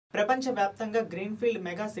ప్రపంచవ్యాప్తంగా greenfield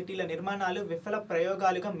mega సిటీల నిర్మాణాలు విఫల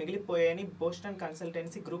ప్రయోగాలుగా మిగిలిపోయాయని బోస్టన్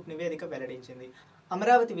కన్సల్టెన్సీ గ్రూప్ నివేదిక వెల్లడించింది.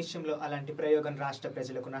 అమరావతి విషయంలో అలాంటి ప్రయోగం రాష్ట్ర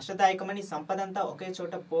ప్రజలకు నష్టదాయకమని, సంపదంతా ఒకే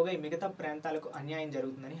చోట పోగై మిగతా ప్రాంతాలకు అన్యాయం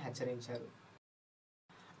జరుగుతుందని హెచ్చరించారు.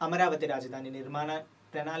 అమరావతి రాజధాని నిర్మాణ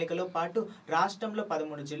ప్రణాళికలో పాటు రాష్ట్రంలో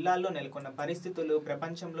 13 జిల్లాల్లో నెలకొన్న పరిస్థితులు,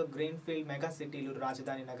 ప్రపంచంలో గ్రీన్ఫీల్డ్ మెగా సిటీలు,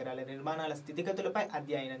 రాజధాని నగరాల నిర్మాణాల స్థితిగతులపై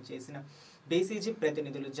అధ్యయనం చేసిన బీసీజీ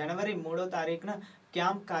ప్రతినిధులు జనవరి 3వ తారీఖున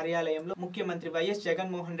క్యాంప్ కార్యాలయంలో ముఖ్యమంత్రి వైఎస్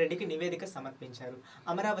జగన్మోహన్ రెడ్డికి నివేదిక సమర్పించారు.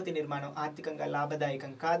 అమరావతి నిర్మాణం ఆర్థికంగా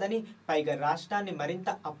లాభదాయకం కాదని, పైగా రాష్ట్రాన్ని మరింత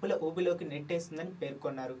అప్పుల ఊబిలోకి నెట్టేస్తుందని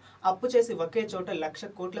పేర్కొన్నారు. అప్పు చేసి ఒకే చోట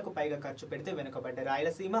 1,00,000 కోట్లకు పైగా ఖర్చు పెడితే వెనుకబడ్డ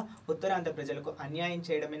రాయలసీమ, ఉత్తరాంధ్ర ప్రజలకు అన్యాయం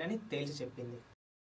చేయడమేనని తేల్చి చెప్పింది.